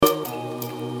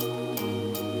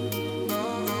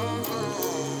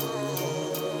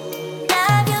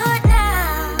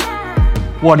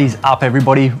What is up,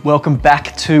 everybody? Welcome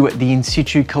back to the In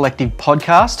Situ Collective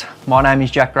podcast. My name is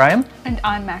Jack Graham. And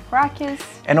I'm Mac Rakis.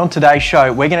 And on today's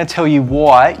show, we're going to tell you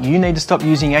why you need to stop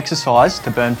using exercise to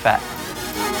burn fat.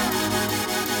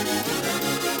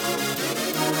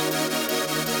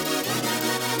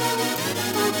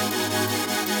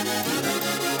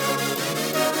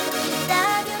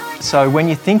 So when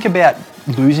you think about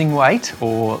losing weight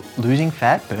or losing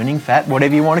fat, burning fat,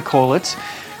 whatever you want to call it,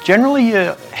 generally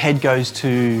your head goes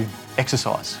to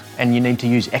exercise and you need to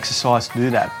use exercise to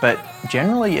do that. But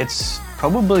generally it's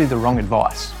probably the wrong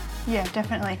advice. Yeah,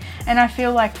 definitely. And I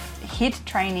feel like HIIT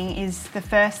training is the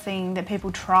first thing that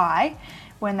people try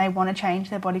when they want to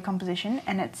change their body composition.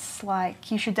 And it's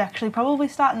like you should actually probably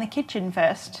start in the kitchen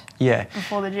first. Yeah.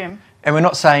 Before the gym. And we're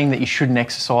not saying that you shouldn't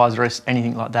exercise or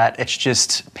anything like that. It's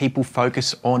just people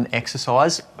focus on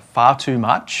exercise far too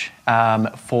much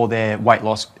for their weight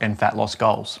loss and fat loss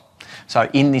goals. So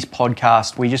in this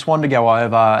podcast, we just wanted to go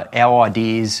over our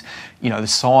ideas, the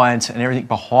science and everything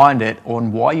behind it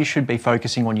on why you should be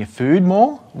focusing on your food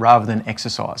more rather than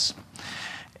exercise.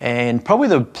 And probably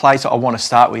the place I want to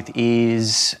start with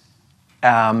is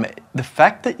the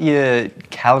fact that your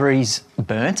calories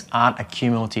burnt aren't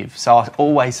accumulative. So I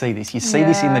always see this. You see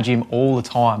this in the gym all the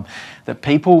time, that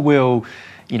people will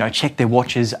check their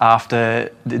watches after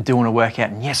doing a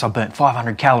workout and yes, I burnt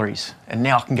 500 calories and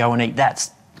now I can go and eat that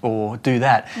or do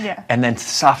that. Yeah. And then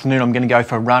this afternoon I'm going to go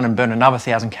for a run and burn another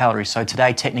 1,000 calories. So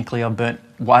today technically I've burnt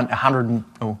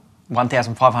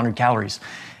 1,500 calories.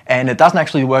 And it doesn't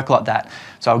actually work like that.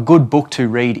 So a good book to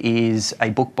read is a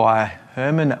book by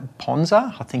Herman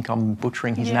Ponza. I think I'm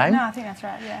butchering his name. No, I think that's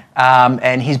right, yeah.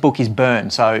 And his book is Burn.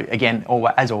 So again,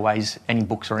 as always, any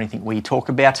books or anything we talk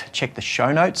about, check the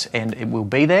show notes and it will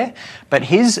be there. But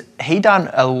he done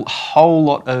a whole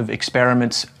lot of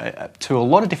experiments to a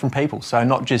lot of different people. So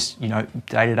not just,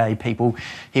 day-to-day people.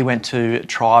 He went to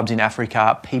tribes in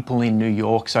Africa, people in New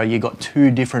York. So you got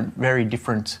two very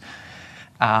different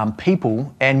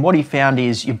people, and what he found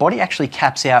is your body actually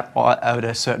caps out at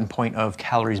a certain point of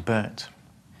calories burnt.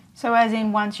 So as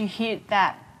in once you hit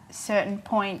that certain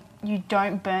point, you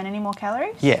don't burn any more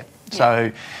calories? Yeah.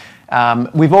 So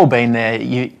we've all been there.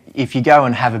 If you go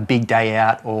and have a big day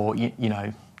out or, you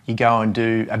go and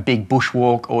do a big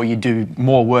bushwalk or you do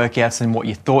more workouts than what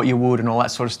you thought you would and all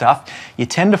that sort of stuff, you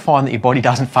tend to find that your body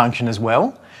doesn't function as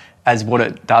well as what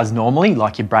it does normally,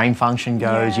 like your brain function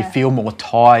goes, you feel more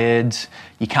tired,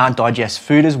 you can't digest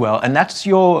food as well, and that's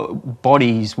your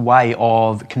body's way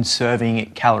of conserving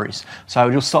calories. So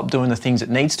it'll stop doing the things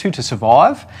it needs to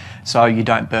survive, so you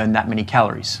don't burn that many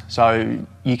calories. So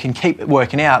you can keep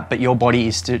working out, but your body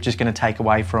is just going to take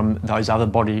away from those other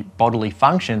bodily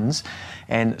functions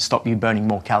and stop you burning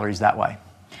more calories that way.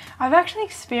 I've actually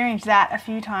experienced that a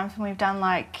few times when we've done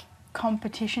like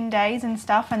competition days and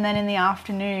stuff, and then in the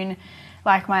afternoon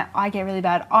I get really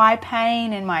bad eye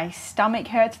pain and my stomach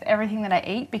hurts with everything that I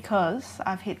eat because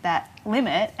I've hit that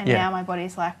limit and now my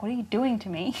body's like, what are you doing to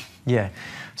me? Yeah.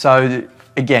 So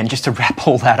again, just to wrap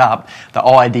all that up, the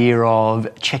idea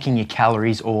of checking your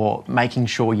calories or making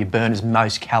sure you burn as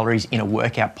most calories in a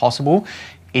workout possible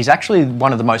is actually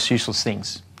one of the most useless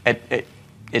things.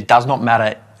 It does not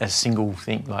matter a single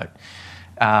thing,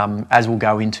 as we'll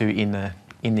go into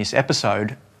in this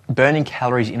episode, burning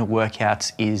calories in a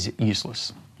workout is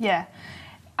useless. Yeah.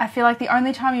 I feel like the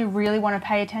only time you really want to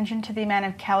pay attention to the amount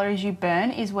of calories you burn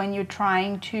is when you're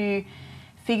trying to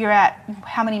figure out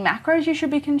how many macros you should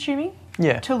be consuming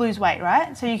to lose weight,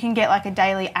 right? So you can get like a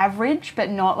daily average, but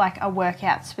not like a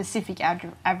workout specific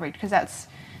average, because that's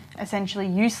essentially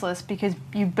useless because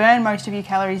you burn most of your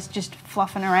calories just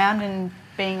fluffing around and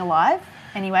being alive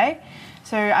anyway.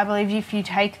 So I believe if you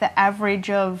take the average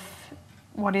of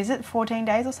 14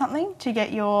 days or something to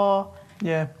get your...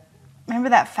 Yeah. Remember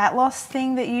that fat loss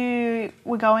thing that you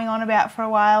were going on about for a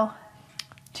while?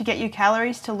 To get your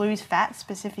calories to lose fat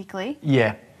specifically?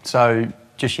 Yeah. So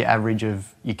just your average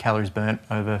of your calories burnt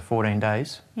over 14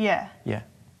 days? Yeah. Yeah.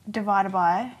 Divided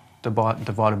by?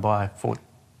 Divided by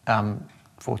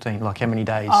 14, like how many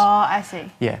days? Oh, I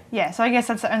see. Yeah. Yeah, so I guess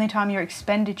that's the only time your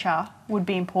expenditure would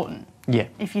be important. Yeah.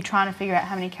 If you're trying to figure out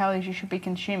how many calories you should be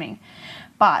consuming.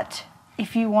 But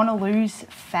if you want to lose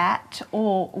fat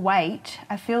or weight,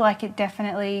 I feel like it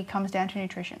definitely comes down to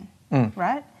nutrition,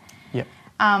 right? Yep.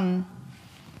 And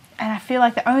I feel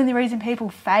like the only reason people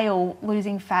fail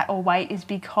losing fat or weight is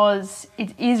because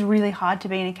it is really hard to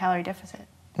be in a calorie deficit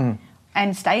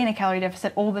and stay in a calorie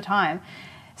deficit all the time.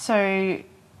 So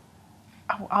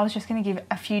I was just going to give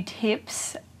a few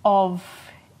tips of,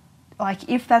 like,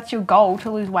 if that's your goal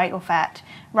to lose weight or fat,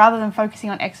 rather than focusing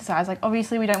on exercise, like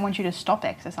obviously we don't want you to stop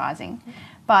exercising,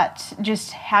 but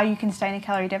just how you can stay in a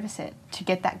calorie deficit to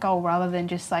get that goal rather than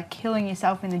just like killing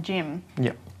yourself in the gym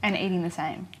and eating the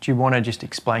same. Do you want to just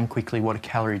explain quickly what a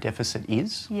calorie deficit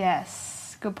is?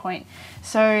 Yes, good point.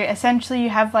 So essentially you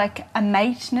have like a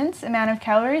maintenance amount of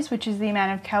calories, which is the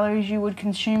amount of calories you would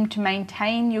consume to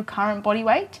maintain your current body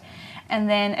weight. And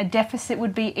then a deficit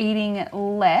would be eating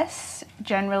less.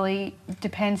 Generally,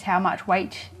 depends how much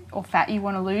weight or fat you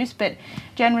want to lose, but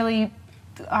generally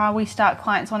we start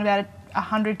clients on about a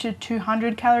 100 to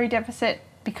 200 calorie deficit,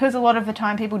 because a lot of the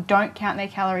time people don't count their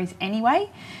calories anyway.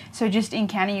 So just in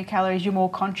counting your calories, you're more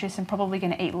conscious and probably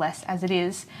going to eat less as it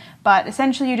is. But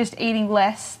essentially you're just eating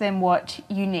less than what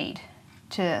you need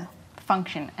to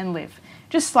function and live.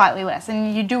 Just slightly less.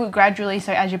 And you do it gradually,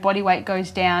 so as your body weight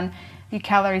goes down, your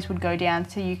calories would go down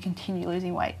so you continue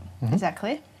losing weight. Mm-hmm. Is that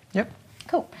clear? Yep.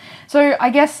 Cool. So I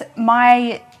guess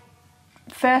my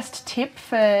first tip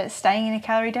for staying in a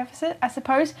calorie deficit, I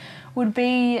suppose, would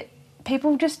be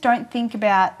people just don't think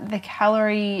about the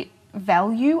calorie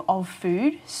value of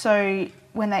food. So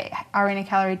when they are in a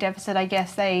calorie deficit, I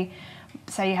guess they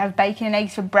say you have bacon and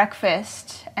eggs for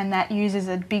breakfast and that uses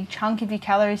a big chunk of your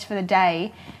calories for the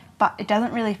day, but it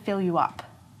doesn't really fill you up.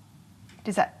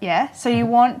 Does that, yeah? So you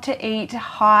want to eat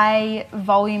high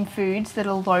volume foods that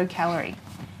are low calorie.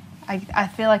 I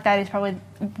feel like that is probably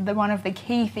one of the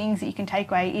key things that you can take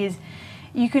away is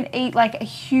you can eat like a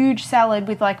huge salad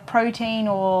with like protein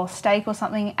or steak or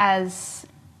something as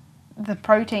the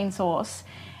protein source,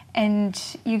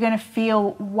 and you're going to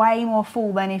feel way more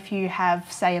full than if you have,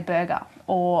 say, a burger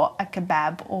or a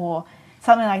kebab or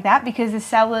something like that, because the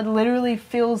salad literally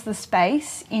fills the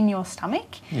space in your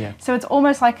stomach. Yeah. So it's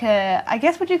almost like a, I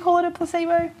guess, would you call it a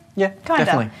placebo? Yeah, Kinda.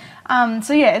 definitely.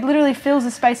 So yeah, it literally fills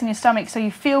the space in your stomach, so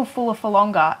you feel fuller for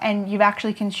longer and you've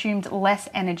actually consumed less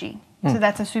energy. So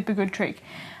that's a super good trick.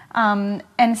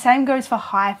 And same goes for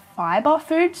high fiber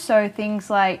foods, so things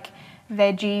like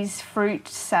veggies, fruit,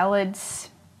 salads,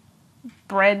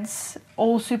 breads,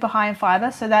 all super high in fiber,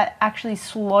 so that actually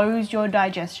slows your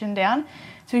digestion down.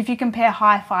 So if you compare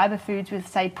high fiber foods with,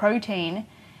 say, protein,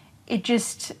 it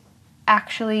just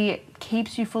actually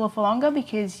keeps you fuller for longer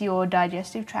because your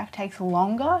digestive tract takes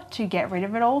longer to get rid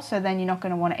of it all, so then you're not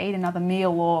going to want to eat another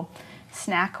meal or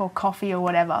snack or coffee or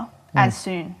whatever as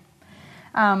soon.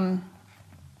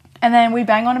 And then we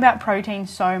bang on about protein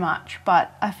so much,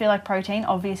 but I feel like protein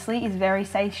obviously is very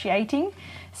satiating.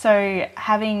 So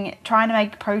trying to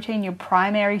make protein your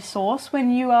primary source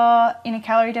when you are in a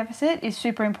calorie deficit is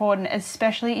super important,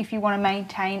 especially if you want to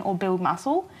maintain or build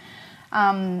muscle.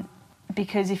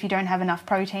 Because if you don't have enough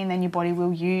protein, then your body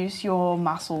will use your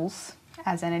muscles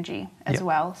as energy as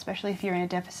well, especially if you're in a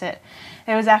deficit.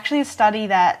 There was actually a study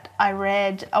that I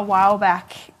read a while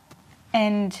back,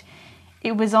 and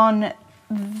it was on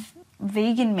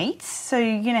vegan meats. So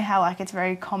you know how like it's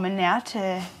very common now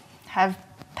to have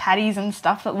patties and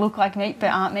stuff that look like meat but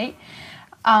aren't meat.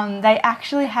 They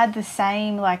actually had the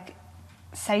same like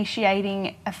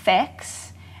satiating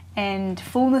effects and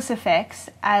fullness effects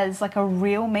as like a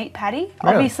real meat patty.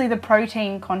 Really? Obviously the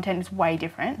protein content is way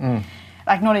different,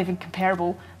 like not even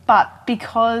comparable, but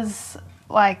because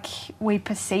like we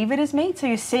perceive it as meat, so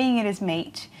you're seeing it as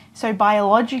meat, so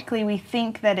biologically we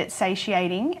think that it's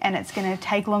satiating and it's going to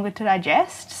take longer to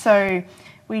digest, so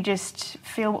we just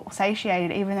feel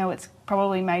satiated even though it's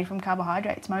probably made from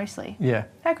carbohydrates mostly. Yeah.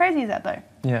 How crazy is that though?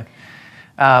 Yeah.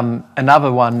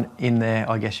 Another one in there,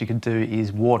 I guess you could do,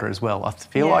 is water as well. I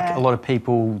feel like a lot of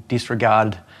people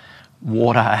disregard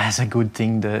water as a good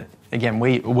thing to, again,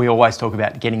 we always talk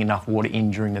about getting enough water in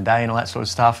during the day and all that sort of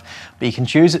stuff, but you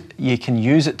can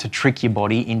use it to trick your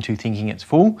body into thinking it's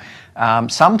full.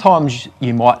 Sometimes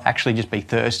you might actually just be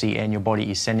thirsty and your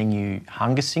body is sending you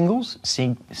hunger signals.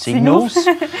 Signals?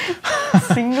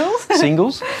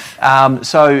 Singles.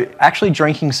 So actually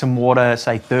drinking some water,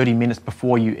 say 30 minutes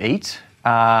before you eat,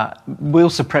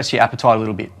 will suppress your appetite a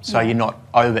little bit, so you're not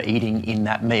overeating in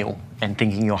that meal and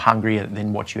thinking you're hungrier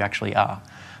than what you actually are.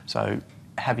 So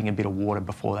having a bit of water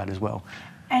before that as well.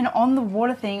 And on the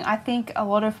water thing, I think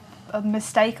a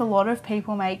mistake a lot of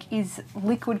people make is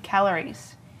liquid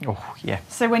calories. Oh, yeah.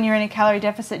 So when you're in a calorie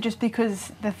deficit, just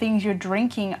because the things you're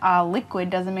drinking are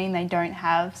liquid doesn't mean they don't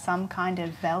have some kind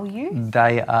of value.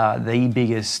 They are the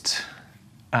biggest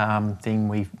thing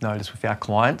we've noticed with our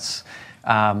clients,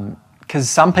 because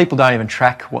some people don't even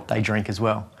track what they drink as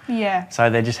well. Yeah.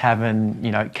 So they're just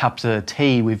having, cups of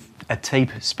tea with a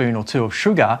teaspoon or two of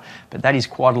sugar, but that is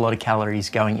quite a lot of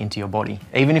calories going into your body.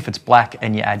 Even if it's black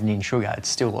and you're adding in sugar, it's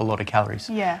still a lot of calories.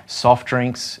 Yeah. Soft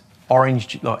drinks,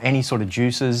 orange, or any sort of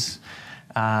juices,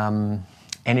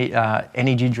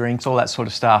 energy drinks, all that sort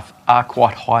of stuff are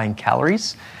quite high in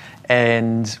calories.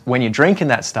 And when you're drinking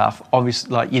that stuff,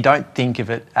 obviously, like, you don't think of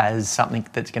it as something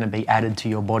that's going to be added to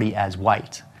your body as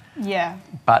weight. Yeah.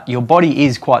 But your body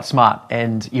is quite smart,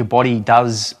 and your body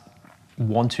does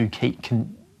want to keep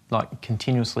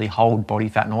continuously hold body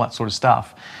fat and all that sort of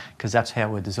stuff, because that's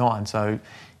how we're designed. So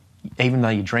even though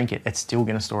you drink it, it's still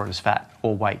going to store it as fat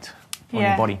or weight on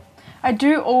your body. I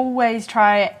do always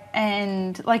try,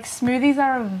 and like, smoothies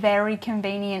are a very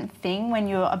convenient thing when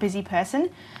you're a busy person,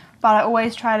 but I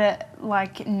always try to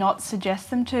like not suggest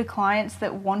them to clients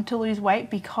that want to lose weight,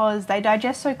 because they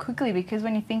digest so quickly, because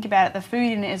when you think about it, the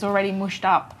food in it is already mushed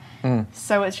up.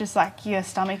 So it's just like your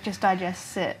stomach just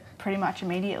digests it pretty much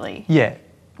immediately. Yeah,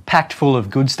 packed full of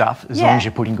good stuff, as long as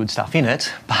you're putting good stuff in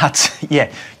it. But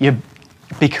yeah,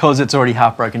 because it's already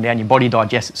half broken down, your body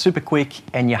digests it super quick,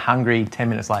 and you're hungry 10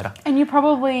 minutes later. And you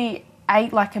probably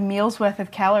ate like a meal's worth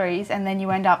of calories, and then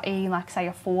you end up eating like, say,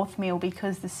 a fourth meal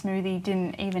because the smoothie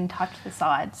didn't even touch the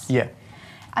sides. Yeah.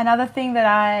 Another thing that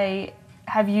I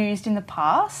have used in the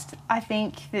past, I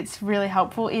think that's really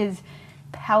helpful, is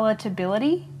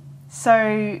palatability.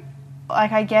 So,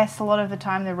 like, I guess a lot of the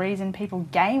time the reason people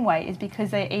gain weight is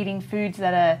because they're eating foods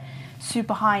that are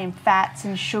super high in fats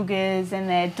and sugars, and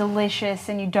they're delicious,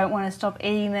 and you don't want to stop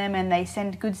eating them, and they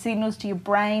send good signals to your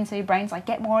brain, so your brain's like,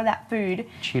 get more of that food.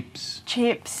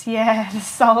 Chips, yeah, the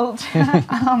salt.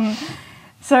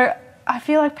 So I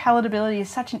feel like palatability is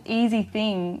such an easy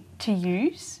thing to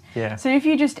use. Yeah. So if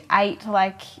you just ate,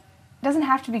 like, it doesn't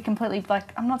have to be completely,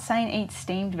 like, I'm not saying eat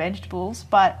steamed vegetables,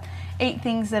 but eat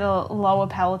things that are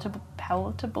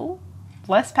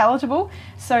less palatable,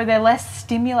 so they're less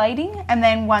stimulating, and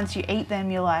then once you eat them,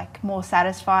 you're like more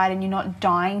satisfied, and you're not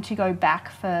dying to go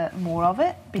back for more of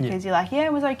it, because you're like, yeah,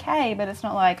 it was okay, but it's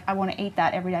not like I want to eat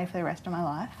that every day for the rest of my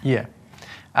life. Yeah.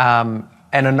 And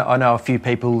I know a few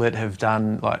people that have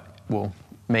done, like, well,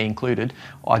 me included,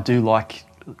 I do like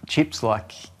chips,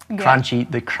 like the crunchy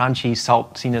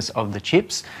saltiness of the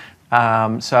chips.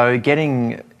 So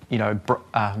getting,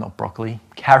 not broccoli,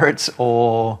 carrots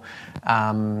or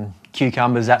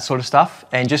cucumbers, that sort of stuff,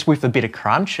 and just with a bit of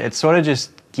crunch, it sort of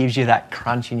just gives you that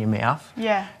crunch in your mouth.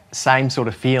 Yeah. Same sort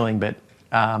of feeling, but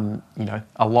a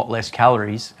lot less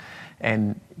calories,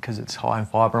 and because it's high in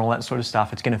fibre and all that sort of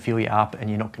stuff, it's going to fill you up, and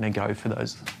you're not going to go for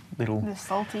those the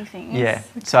salty things. Yeah.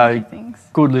 So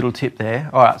good little tip there.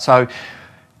 All right. So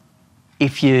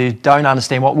if you don't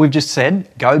understand what we've just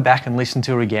said, go back and listen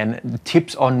to it again.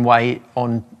 Tips on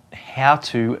how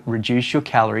to reduce your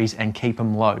calories and keep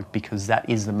them low, because that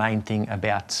is the main thing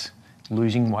about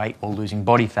losing weight or losing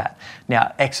body fat.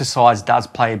 Now, exercise does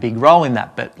play a big role in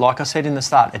that, but like I said in the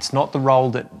start, it's not the role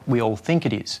that we all think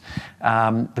it is.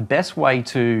 The best way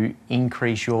to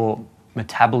increase your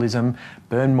metabolism,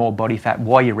 burn more body fat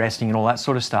while you're resting and all that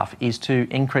sort of stuff, is to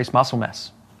increase muscle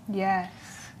mass. Yes.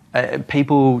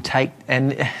 People take,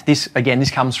 and this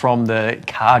comes from the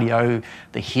cardio,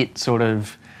 the HIIT sort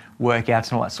of workouts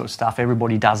and all that sort of stuff.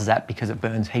 Everybody does that because it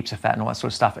burns heaps of fat and all that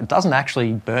sort of stuff. It doesn't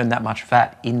actually burn that much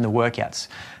fat in the workouts.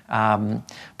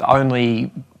 The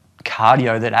only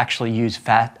cardio that actually use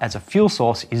fat as a fuel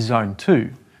source is zone 2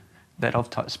 that I've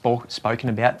spoken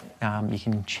about. You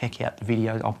can check out the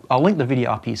video. I'll link the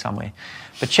video up here somewhere.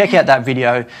 But check out that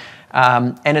video,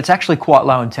 and it's actually quite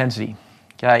low intensity.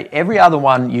 Okay, every other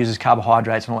one uses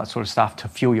carbohydrates and all that sort of stuff to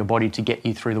fuel your body to get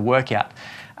you through the workout.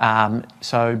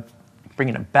 So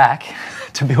bringing it back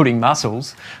to building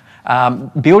muscles,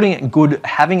 having a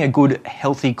good,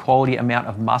 healthy, quality amount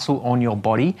of muscle on your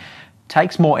body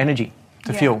takes more energy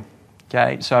to fuel.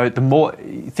 Okay, so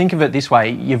think of it this way: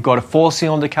 you've got a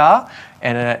 4-cylinder car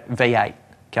and a V8.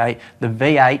 Okay, the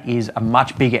V8 is a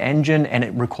much bigger engine, and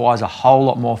it requires a whole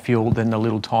lot more fuel than the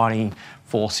little tiny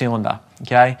 4-cylinder.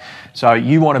 Okay, so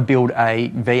you want to build a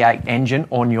V8 engine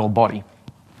on your body,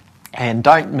 and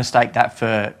don't mistake that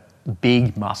for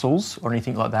big muscles or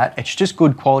anything like that. It's just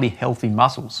good quality, healthy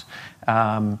muscles.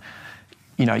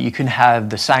 You can have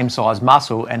the same size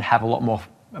muscle and have a lot more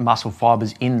muscle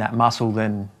fibers in that muscle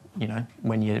than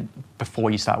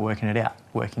before you start working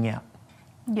out.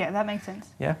 Yeah, that makes sense.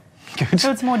 Yeah, good.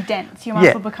 So it's more dense. Your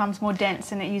muscle becomes more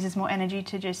dense, and it uses more energy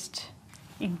to just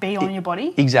be on your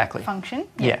body. Exactly. Function.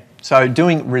 Yeah. So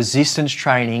doing resistance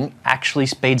training actually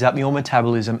speeds up your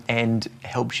metabolism and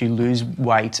helps you lose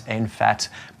weight and fat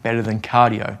better than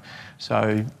cardio.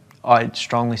 So I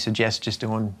strongly suggest just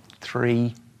doing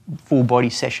 3 full body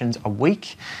sessions a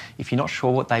week. If you're not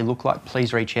sure what they look like,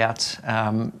 please reach out,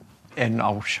 and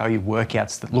I'll show you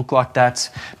workouts that look like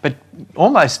that. But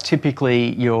almost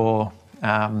typically your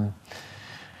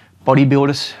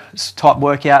bodybuilders type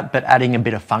workout, but adding a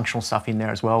bit of functional stuff in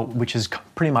there as well, which is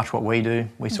pretty much what we do.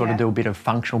 We sort of do a bit of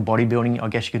functional bodybuilding, I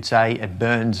guess you could say. It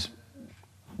burns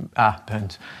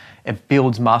It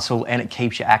builds muscle and it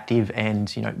keeps you active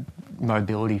and,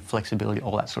 mobility, flexibility,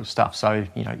 all that sort of stuff. So,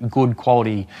 good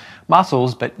quality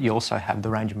muscles, but you also have the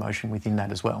range of motion within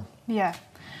that as well. Yeah.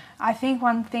 I think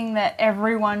one thing that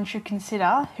everyone should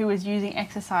consider who is using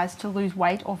exercise to lose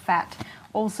weight or fat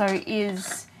also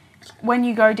is when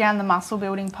you go down the muscle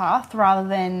building path rather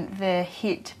than the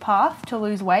HIIT path to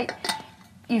lose weight,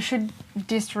 you should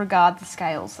disregard the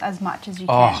scales as much as you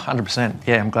can. Oh, 100%.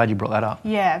 Yeah, I'm glad you brought that up.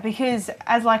 Yeah, because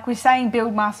as like we're saying,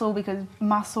 build muscle because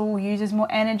muscle uses more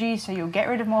energy, so you'll get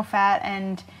rid of more fat,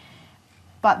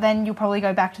 but then you'll probably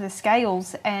go back to the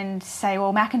scales and say,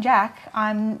 well, Mac and Jack,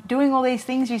 I'm doing all these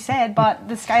things you said, but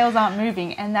the scales aren't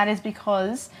moving, and that is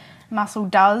because muscle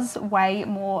does weigh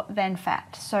more than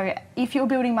fat. So if you're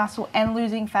building muscle and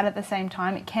losing fat at the same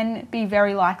time, it can be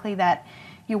very likely that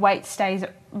your weight stays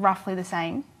roughly the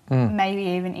same, maybe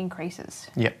even increases.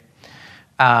 Yep.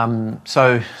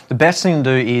 So the best thing to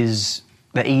do is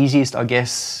the easiest, I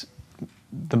guess,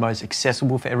 the most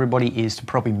accessible for everybody is to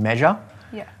probably measure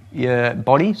your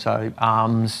body, so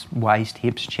arms, waist,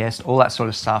 hips, chest, all that sort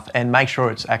of stuff, and make sure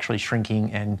it's actually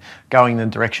shrinking and going in the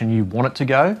direction you want it to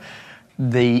go.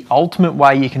 The ultimate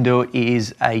way you can do it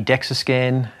is a DEXA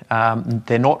scan.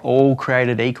 They're not all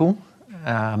created equal.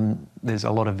 There's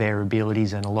a lot of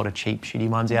variabilities and a lot of cheap, shitty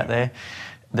ones out there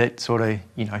that sort of,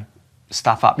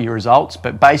 stuff up your results.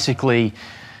 But basically,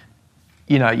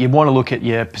 you want to look at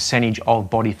your percentage of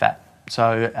body fat.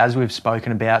 So as we've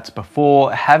spoken about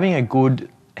before, having a good,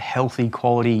 healthy,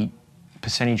 quality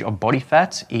percentage of body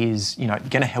fat is, going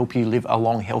to help you live a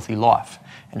long, healthy life.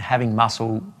 And having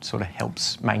muscle sort of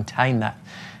helps maintain that.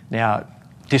 Now,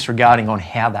 disregarding on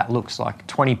how that looks, like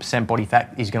 20% body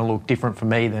fat is going to look different for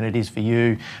me than it is for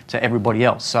you to everybody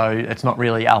else. So it's not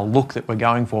really our look that we're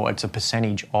going for, it's a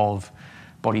percentage of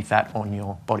body fat on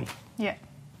your body. Yeah.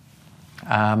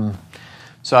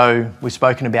 So we've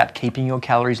spoken about keeping your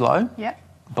calories low,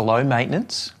 below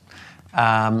maintenance.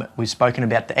 We've spoken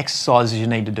about the exercises you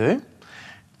need to do,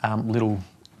 little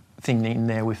thing in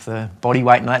there with the body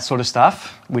weight and that sort of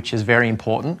stuff, which is very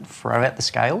important. Throw out the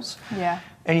scales. Yeah.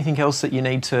 Anything else that you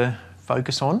need to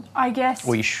focus on? I guess.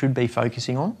 Or you should be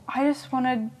focusing on? I just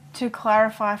wanted to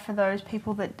clarify for those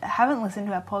people that haven't listened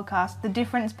to our podcast, the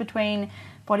difference between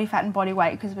body fat and body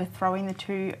weight, because we're throwing the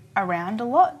two around a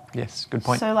lot. Yes, good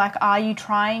point. So, are you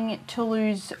trying to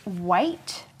lose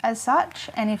weight as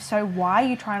such? And if so, why are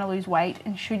you trying to lose weight?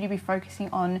 And should you be focusing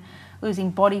on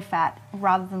losing body fat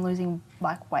rather than losing,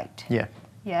 weight? Yeah.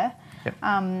 Yeah? Yep.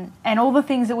 And all the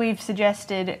things that we've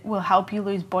suggested will help you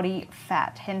lose body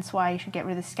fat, hence why you should get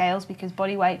rid of the scales, because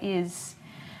body weight is...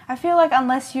 I feel like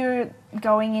unless you're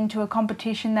going into a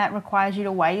competition that requires you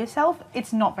to weigh yourself,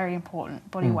 it's not very important,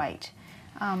 body weight.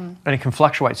 And it can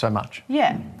fluctuate so much.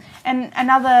 Yeah. And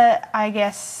another, I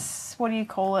guess, what do you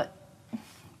call it?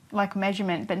 Like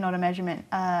measurement, but not a measurement,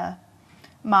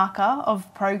 marker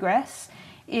of progress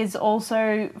is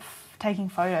also taking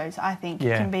photos, I think.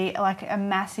 It can be a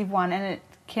massive one, and it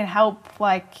can help,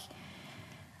 I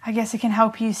guess it can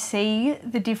help you see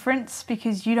the difference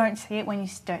because you don't see it when you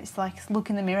don't look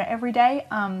in the mirror every day.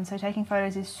 So taking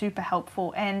photos is super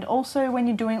helpful. And also when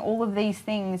you're doing all of these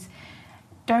things,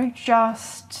 don't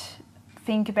just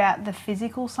think about the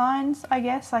physical signs, I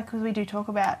guess, because we do talk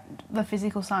about the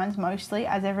physical signs mostly,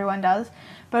 as everyone does.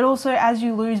 But also as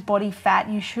you lose body fat,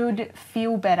 you should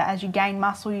feel better. As you gain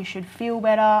muscle, you should feel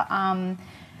better,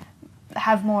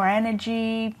 have more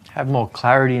energy. Have more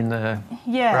clarity in the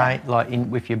brain,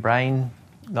 with your brain.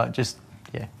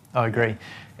 I agree.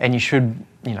 And you should,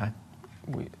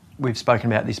 we've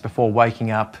spoken about this before,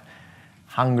 waking up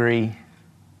hungry,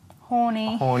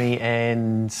 horny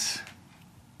and...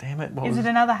 Damn it. Is it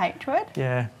another H word?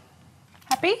 Yeah.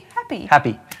 Happy.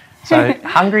 So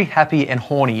hungry, happy and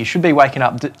horny. You should be waking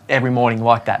up every morning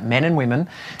like that, men and women.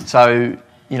 So,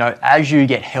 as you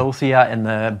get healthier and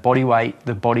the body weight,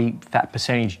 the body fat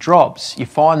percentage drops, you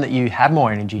find that you have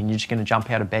more energy and you're just going to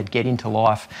jump out of bed, get into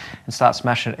life and start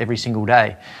smashing it every single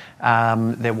day.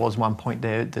 There was one point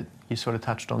there that you sort of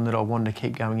touched on that I wanted to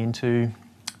keep going into,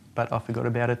 but I forgot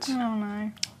about it. Oh,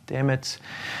 no. Damn it.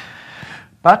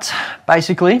 But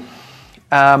basically,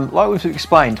 like we've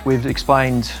explained why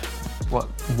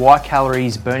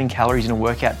burning calories in a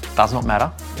workout does not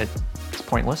matter. It's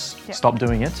pointless. Yep. Stop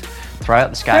doing it. Throw out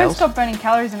the scales. Don't stop burning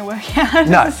calories in a workout.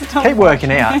 No, keep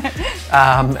working out.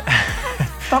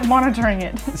 Stop monitoring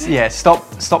it. Yeah,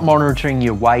 stop monitoring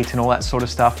your weight and all that sort of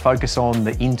stuff. Focus on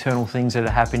the internal things that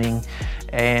are happening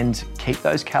and keep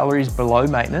those calories below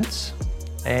maintenance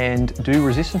and do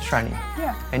resistance training.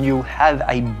 Yeah. And you'll have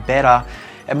a better...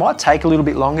 It might take a little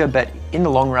bit longer, but in the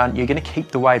long run, you're going to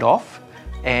keep the weight off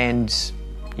and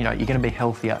you know, you're going to be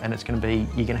healthier, and you're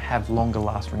going to have longer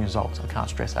lasting results. I can't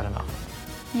stress that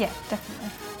enough. Yeah, definitely.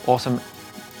 Awesome.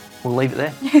 We'll leave it there.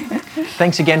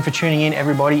 Thanks again for tuning in,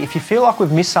 everybody. If you feel like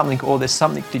we've missed something, or there's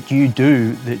something that you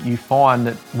do that you find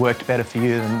that worked better for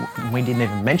you and we didn't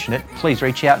even mention it, please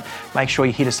reach out. Make sure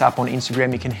you hit us up on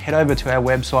Instagram. You can head over to our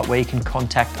website where you can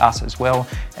contact us as well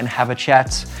and have a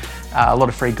chat. A lot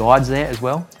of free guides there as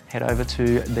well. Head over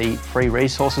to the free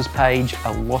resources page.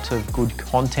 A lot of good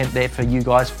content there for you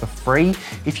guys for free.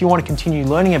 If you want to continue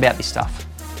learning about this stuff,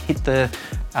 hit the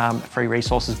free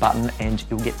resources button and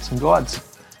you'll get some guides.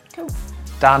 Cool.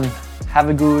 Done. Have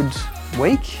a good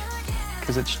week,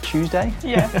 because it's Tuesday.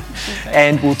 Yeah.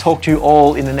 And we'll talk to you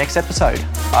all in the next episode.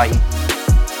 Bye.